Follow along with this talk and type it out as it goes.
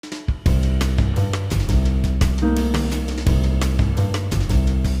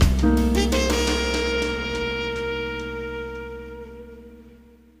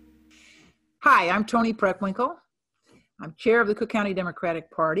Hi, I'm Tony Preckwinkle. I'm chair of the Cook County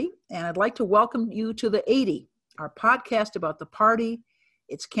Democratic Party, and I'd like to welcome you to the 80, our podcast about the party,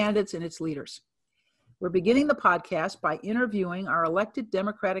 its candidates, and its leaders. We're beginning the podcast by interviewing our elected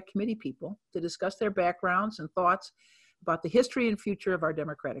Democratic committee people to discuss their backgrounds and thoughts about the history and future of our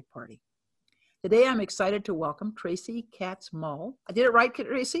Democratic Party. Today, I'm excited to welcome Tracy Katz Muhl. I did it right,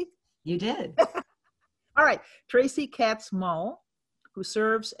 Tracy? You did. All right, Tracy Katz Muhl, who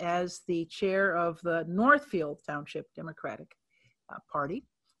serves as the chair of the Northfield Township Democratic Party.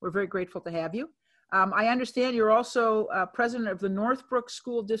 We're very grateful to have you. I understand you're also president of the Northbrook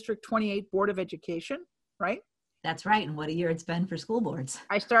School District 28 Board of Education, right? That's right. And what a year it's been for school boards.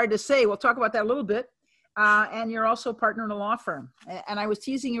 I started to say, we'll talk about that a little bit. And you're also a partner in a law firm. And I was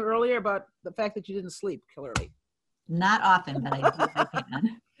teasing you earlier about the fact that you didn't sleep clearly. Not often, but I do if I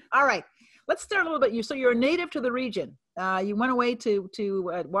can. All right. Let's start a little bit. So you're a native to the region. You went away to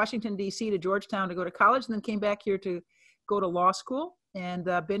Washington, D.C., to Georgetown to go to college, and then came back here to go to law school, and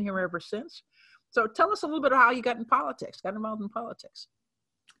been here ever since. So tell us a little bit of how you got involved in politics.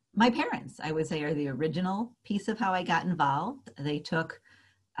 My parents, I would say, are the original piece of how I got involved. They took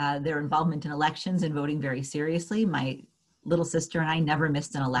their involvement in elections and voting very seriously. My little sister and I never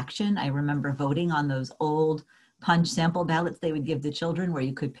missed an election. I remember voting on those old punch sample ballots they would give the children where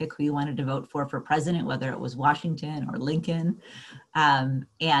you could pick who you wanted to vote for president, whether it was Washington or Lincoln. And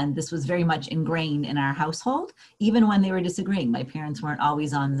this was very much ingrained in our household, even when they were disagreeing. My parents weren't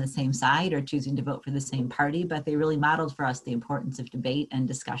always on the same side or choosing to vote for the same party, but they really modeled for us the importance of debate and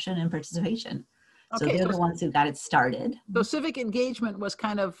discussion and participation. Okay, so they're the ones who got it started. So civic engagement was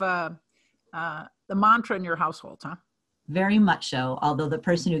kind of the mantra in your household, huh? Very much so, although the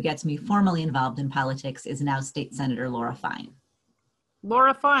person who gets me formally involved in politics is now State Senator Laura Fine.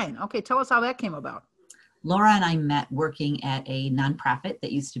 Laura Fine. Okay, tell us how that came about. Laura and I met working at a nonprofit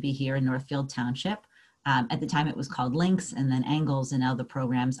that used to be here in Northfield Township. At the time it was called Links and then Angles, and now the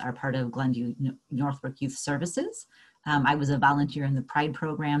programs are part of Glenview Northbrook Youth Services. I was a volunteer in the Pride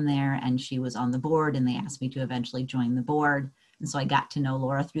program there, and she was on the board, and they asked me to eventually join the board. And so I got to know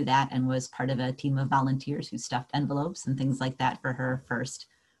Laura through that and was part of a team of volunteers who stuffed envelopes and things like that for her first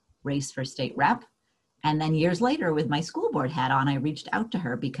race for state rep. And then years later, with my school board hat on, I reached out to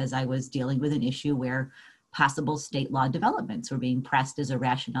her because I was dealing with an issue where possible state law developments were being pressed as a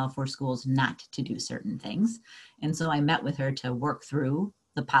rationale for schools not to do certain things. And so I met with her to work through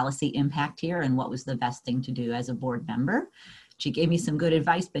the policy impact here and what was the best thing to do as a board member. She gave me some good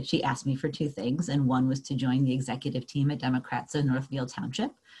advice, but she asked me for two things. And one was to join the executive team at Democrats in Northfield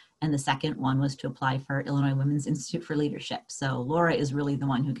Township. And the second one was to apply for Illinois Women's Institute for Leadership. So Laura is really the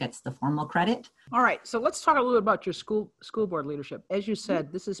one who gets the formal credit. All right. So let's talk a little bit about your school board leadership. As you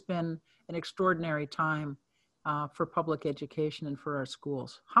said, this has been an extraordinary time for public education and for our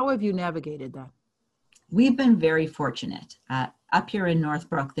schools. How have you navigated that? We've been very fortunate. Up here in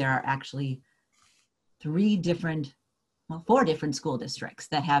Northbrook, there are actually four different school districts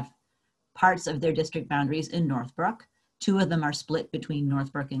that have parts of their district boundaries in Northbrook. Two of them are split between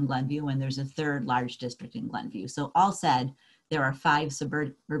Northbrook and Glenview, and there's a third large district in Glenview. So all said, there are 5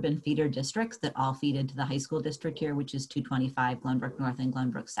 suburban feeder districts that all feed into the high school district here, which is 225, Glenbrook North and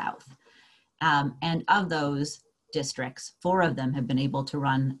Glenbrook South. And of those districts, 4 of them have been able to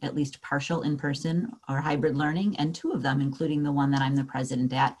run at least partial in-person or hybrid learning, and 2 of them, including the one that I'm the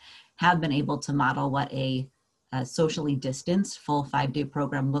president at, have been able to model what a socially distanced full 5-day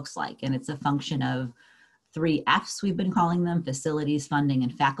program looks like. And it's a function of 3 F's, we've been calling them: facilities, funding,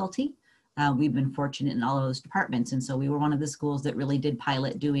 and faculty. We've been fortunate in all of those departments. And so we were one of the schools that really did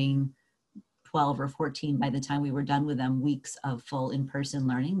pilot doing 12 or 14 by the time we were done with them weeks of full in-person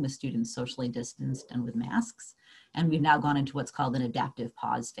learning with students socially distanced and with masks. And we've now gone into what's called an adaptive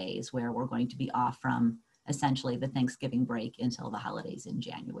pause phase, where we're going to be off from essentially the Thanksgiving break until the holidays in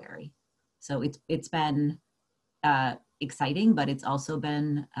January. So it's been exciting, but it's also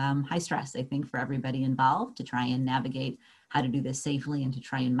been high stress, I think, for everybody involved to try and navigate how to do this safely and to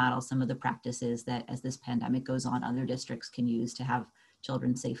try and model some of the practices that, as this pandemic goes on, other districts can use to have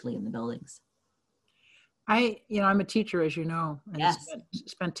children safely in the buildings. I'm a teacher, as you know, and yes.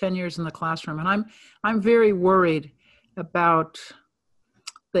 spent 10 years in the classroom, and I'm very worried about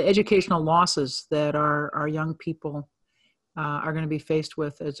the educational losses that our young people are going to be faced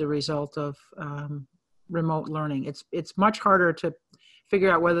with as a result of remote learning. It's much harder to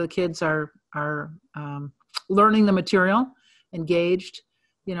figure out whether the kids are learning the material, engaged,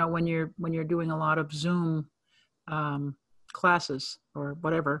 when you're doing a lot of Zoom classes or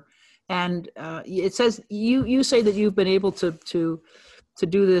whatever. And it says you say that you've been able to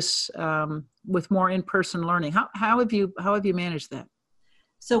do this with more in-person learning. How have you managed that?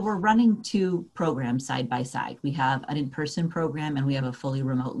 So we're running two programs side by side. We have an in-person program and we have a fully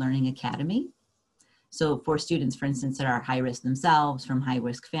remote learning academy. So for students, for instance, that are high risk themselves, from high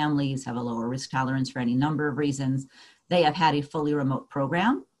risk families, have a lower risk tolerance for any number of reasons, they have had a fully remote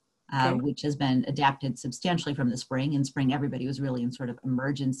program, which has been adapted substantially from the spring. In spring, everybody was really in sort of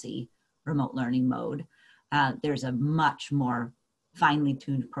emergency remote learning mode. There's a much more finely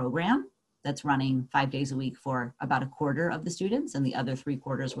tuned program that's running 5 days a week for about a quarter of the students, and the other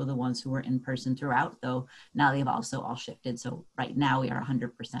 3/4 were the ones who were in person throughout, though now they've also all shifted. So right now we are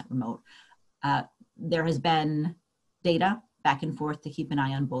 100% remote. There has been data back and forth to keep an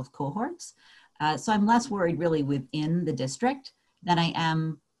eye on both cohorts. So I'm less worried really within the district than I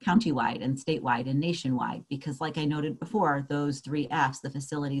am countywide and statewide and nationwide, because like I noted before, those 3 F's, the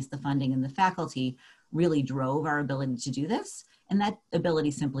facilities, the funding, and the faculty, really drove our ability to do this. And that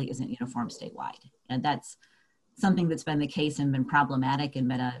ability simply isn't uniform statewide. And that's something that's been the case and been problematic and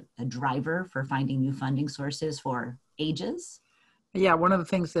been a driver for finding new funding sources for ages. Yeah, one of the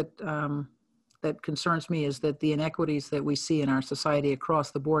things that that concerns me is that the inequities that we see in our society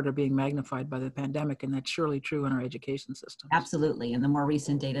across the board are being magnified by the pandemic, and that's surely true in our education system. Absolutely, and the more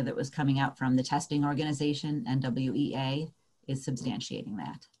recent data that was coming out from the testing organization, NWEA, is substantiating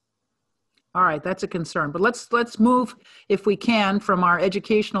that. All right, that's a concern. But let's move, if we can, from our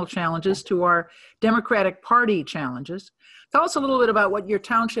educational challenges to our Democratic Party challenges. Tell us a little bit about what your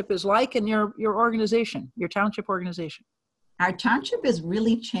township is like and your organization, your township organization. Our township has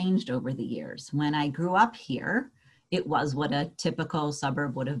really changed over the years. When I grew up here, it was what a typical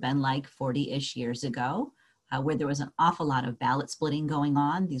suburb would have been like 40-ish years ago, where there was an awful lot of ballot splitting going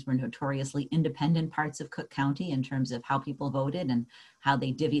on. These were notoriously independent parts of Cook County in terms of how people voted and how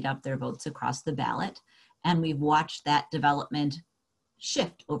they divvied up their votes across the ballot. And we've watched that development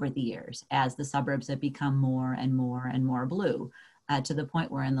shift over the years as the suburbs have become more and more and more blue, to the point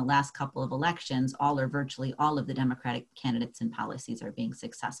where in the last couple of elections, all or virtually all of the Democratic candidates and policies are being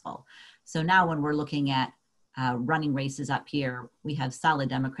successful. So now when we're looking at running races up here, we have solid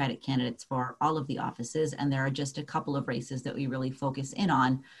Democratic candidates for all of the offices, and there are just a couple of races that we really focus in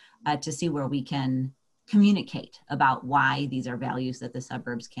on to see where we can communicate about why these are values that the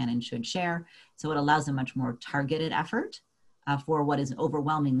suburbs can and should share. So it allows a much more targeted effort for what is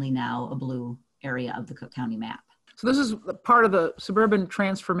overwhelmingly now a blue area of the Cook County map. So this is part of the suburban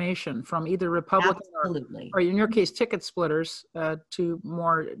transformation from either Republican or in your case, ticket splitters to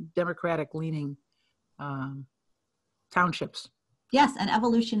more Democratic-leaning townships. Yes, and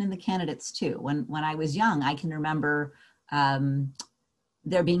evolution in the candidates too. When I was young, I can remember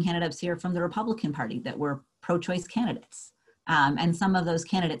there being candidates here from the Republican Party that were pro-choice candidates. And some of those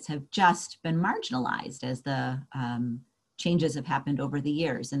candidates have just been marginalized as the changes have happened over the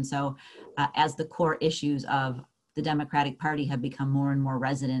years. And so as the core issues of the Democratic Party have become more and more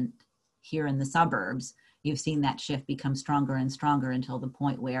resident here in the suburbs, you've seen that shift become stronger and stronger until the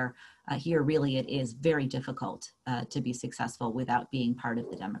point where here really it is very difficult to be successful without being part of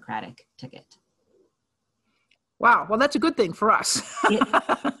the Democratic ticket. Wow, well, that's a good thing for us.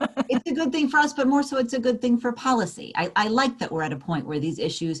 It's a good thing for us, but more so it's a good thing for policy. I like that we're at a point where these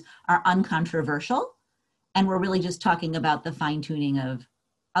issues are uncontroversial and we're really just talking about the fine tuning of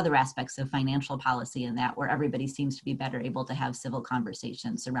other aspects of financial policy and that, where everybody seems to be better able to have civil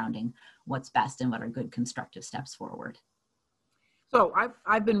conversations surrounding what's best and what are good constructive steps forward. So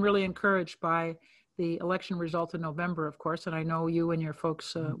I've been really encouraged by the election result in November, of course, and I know you and your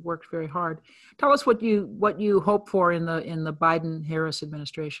folks worked very hard. Tell us what you hope for in the Biden-Harris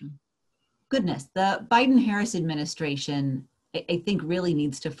administration. Goodness, the Biden-Harris administration, I think, really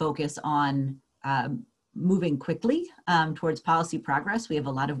needs to focus on moving quickly towards policy progress. We have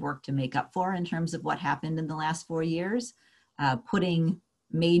a lot of work to make up for in terms of what happened in the last 4 years, putting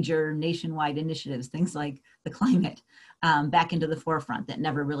major nationwide initiatives, things like the climate, back into the forefront that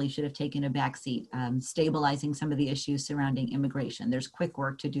never really should have taken a backseat, stabilizing some of the issues surrounding immigration. There's quick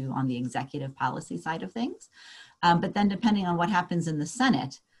work to do on the executive policy side of things. But then depending on what happens in the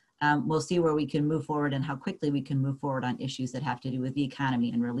Senate, we'll see where we can move forward and how quickly we can move forward on issues that have to do with the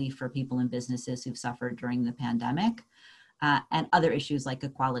economy and relief for people and businesses who've suffered during the pandemic, and other issues like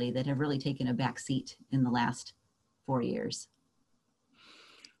equality that have really taken a back seat in the last 4 years.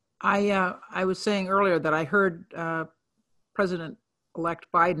 I was saying earlier that I heard President-elect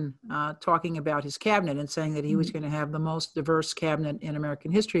Biden talking about his cabinet and saying that he was going to have the most diverse cabinet in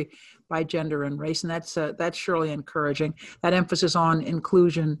American history by gender and race, and that's surely encouraging. That emphasis on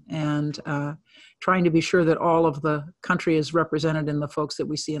inclusion and trying to be sure that all of the country is represented in the folks that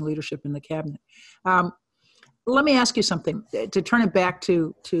we see in leadership in the cabinet. Let me ask you something to turn it back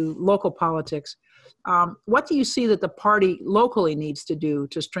to local politics. What do you see that the party locally needs to do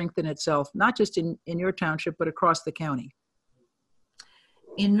to strengthen itself, not just in your township, but across the county?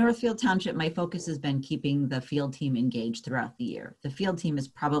 In Northfield Township, my focus has been keeping the field team engaged throughout the year. The field team is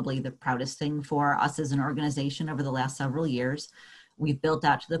probably the proudest thing for us as an organization over the last several years. We've built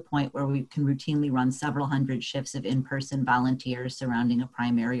out to the point where we can routinely run several hundred shifts of in-person volunteers surrounding a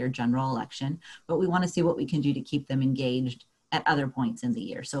primary or general election, but we want to see what we can do to keep them engaged at other points in the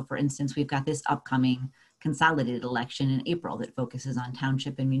year. So for instance, we've got this upcoming consolidated election in April that focuses on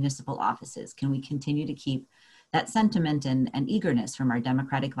township and municipal offices. Can we continue to keep that sentiment and eagerness from our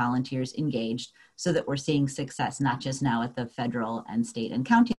Democratic volunteers engaged so that we're seeing success, not just now at the federal and state and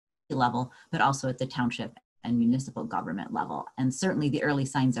county level, but also at the township and municipal government level? And certainly the early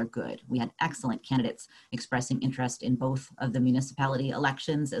signs are good. We had excellent candidates expressing interest in both of the municipality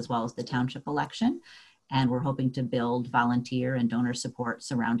elections as well as the township election. And we're hoping to build volunteer and donor support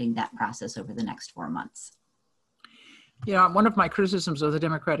surrounding that process over the next 4 months. Yeah, one of my criticisms of the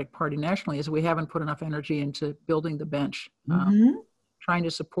Democratic Party nationally is we haven't put enough energy into building the bench, trying to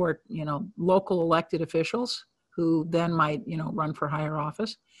support, local elected officials who then might, run for higher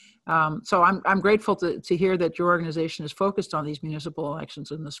office. So I'm grateful to hear that your organization is focused on these municipal elections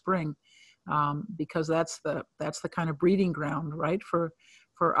in the spring, because that's the kind of breeding ground, right, for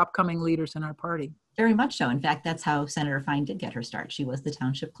upcoming leaders in our party. Very much so. In fact, that's how Senator Fine did get her start. She was the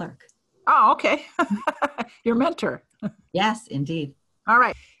township clerk. Oh, okay. Your mentor. Yes, indeed. All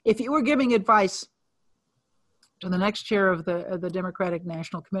right. If you were giving advice to the next chair of the Democratic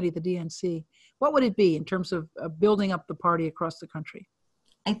National Committee, the DNC, what would it be in terms of building up the party across the country?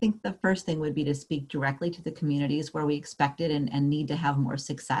 I think the first thing would be to speak directly to the communities where we expected and need to have more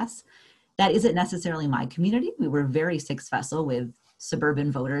success. That isn't necessarily my community. We were very successful with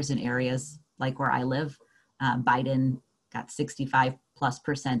suburban voters in areas like where I live. Biden got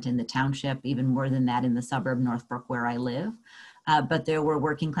 65+% in the township, even more than that in the suburb Northbrook where I live. But there were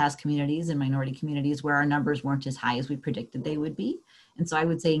working class communities and minority communities where our numbers weren't as high as we predicted they would be. And so I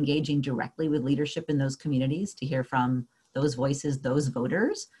would say engaging directly with leadership in those communities to hear from those voices, those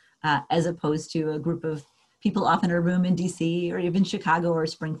voters, as opposed to a group of people off in a room in DC or even Chicago or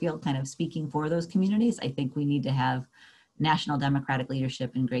Springfield kind of speaking for those communities. I think we need to have national Democratic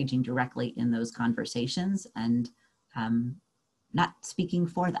leadership engaging directly in those conversations and not speaking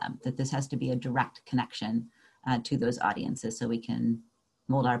for them, that this has to be a direct connection to those audiences so we can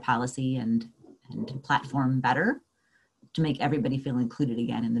mold our policy and platform better to make everybody feel included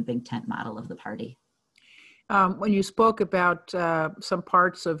again in the big tent model of the party. When you spoke about some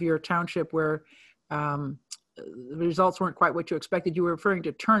parts of your township where the results weren't quite what you expected, you were referring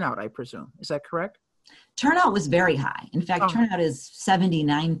to turnout, I presume. Is that correct? Turnout was very high. In fact, turnout is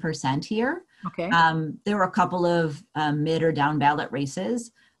 79% here. Okay. There were a couple of mid or down ballot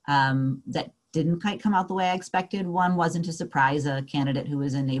races that didn't quite come out the way I expected. One wasn't a surprise, a candidate who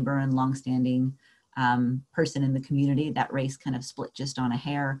was a neighbor and longstanding person in the community. That race kind of split just on a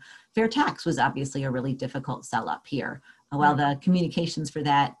hair. Fair tax was obviously a really difficult sell up here. While the communications for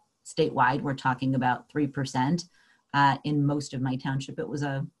that statewide were talking about 3%, in most of my township, it was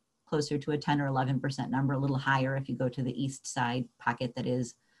closer to a 10 or 11% number, a little higher if you go to the east side pocket that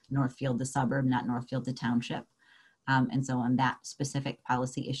is Northfield, the suburb, not Northfield, the township. And so on that specific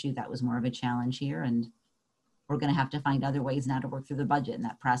policy issue, that was more of a challenge here. And we're going to have to find other ways now to work through the budget. And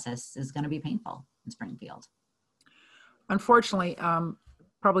that process is going to be painful in Springfield. Unfortunately,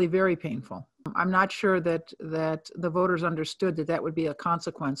 probably very painful. I'm not sure that the voters understood that would be a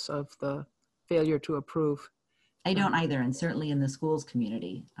consequence of the failure to approve. I don't either. And certainly in the schools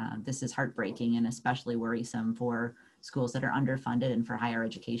community, this is heartbreaking and especially worrisome for schools that are underfunded and for higher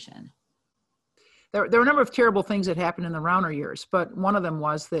education. There were a number of terrible things that happened in the Rauner years, but one of them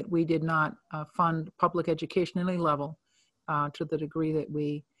was that we did not fund public education at any level to the degree that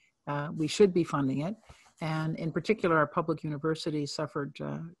we should be funding it. And in particular, our public universities suffered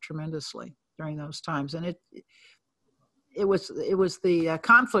tremendously during those times. And it was the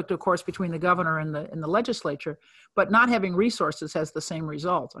conflict, of course, between the governor and the legislature, but not having resources has the same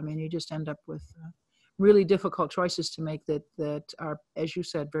result. I mean, you just end up with really difficult choices to make that are, as you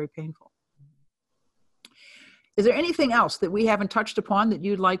said, very painful. Is there anything else that we haven't touched upon that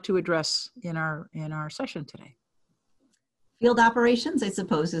you'd like to address in our session today? Field operations, I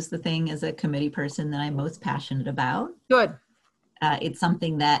suppose, is the thing as a committee person that I'm most passionate about. Good. It's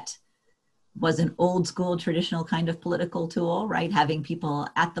something that was an old school traditional kind of political tool, right? Having people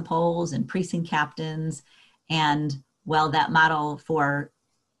at the polls and precinct captains. And while that model for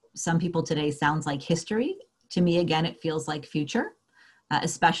some people today sounds like history, to me, again, it feels like future.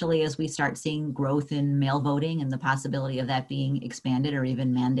 Especially as we start seeing growth in mail voting and the possibility of that being expanded or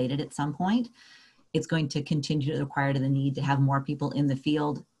even mandated at some point. It's going to continue to require the need to have more people in the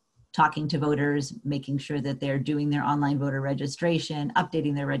field talking to voters, making sure that they're doing their online voter registration,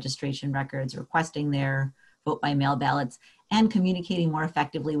 updating their registration records, requesting their vote by mail ballots, and communicating more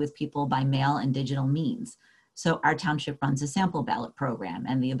effectively with people by mail and digital means. So our township runs a sample ballot program,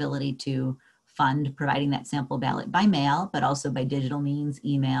 and the ability to fund providing that sample ballot by mail, but also by digital means,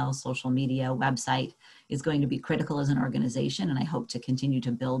 email, social media, website, is going to be critical as an organization. And I hope to continue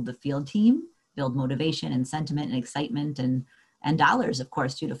to build the field team, build motivation and sentiment and excitement and dollars, of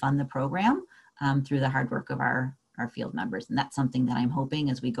course, to fund the program through the hard work of our field members. And that's something that I'm hoping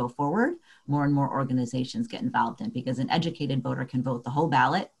as we go forward, more and more organizations get involved in, because an educated voter can vote the whole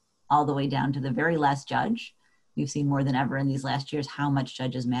ballot all the way down to the very last judge. We've seen more than ever in these last years how much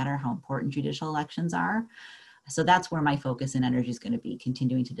judges matter, how important judicial elections are. So that's where my focus and energy is going to be,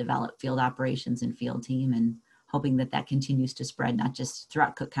 continuing to develop field operations and field team, and hoping that that continues to spread, not just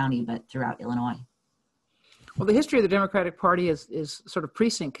throughout Cook County, but throughout Illinois. Well, the history of the Democratic Party is sort of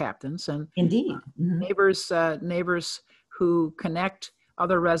precinct captains and indeed neighbors who connect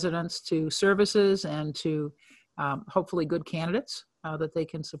other residents to services and to hopefully good candidates that they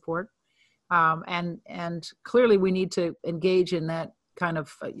can support. And clearly we need to engage in that kind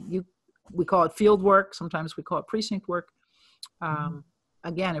of, we call it field work, sometimes we call it precinct work,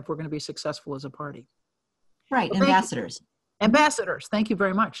 again, if we're going to be successful as a party. Right, well, ambassadors. Ambassadors, thank you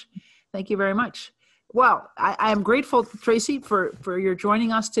very much. Thank you very much. Well, I am grateful, Tracy, for your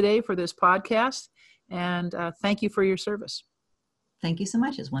joining us today for this podcast, and thank you for your service. Thank you so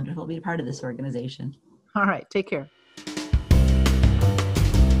much. It's wonderful to be a part of this organization. All right, take care.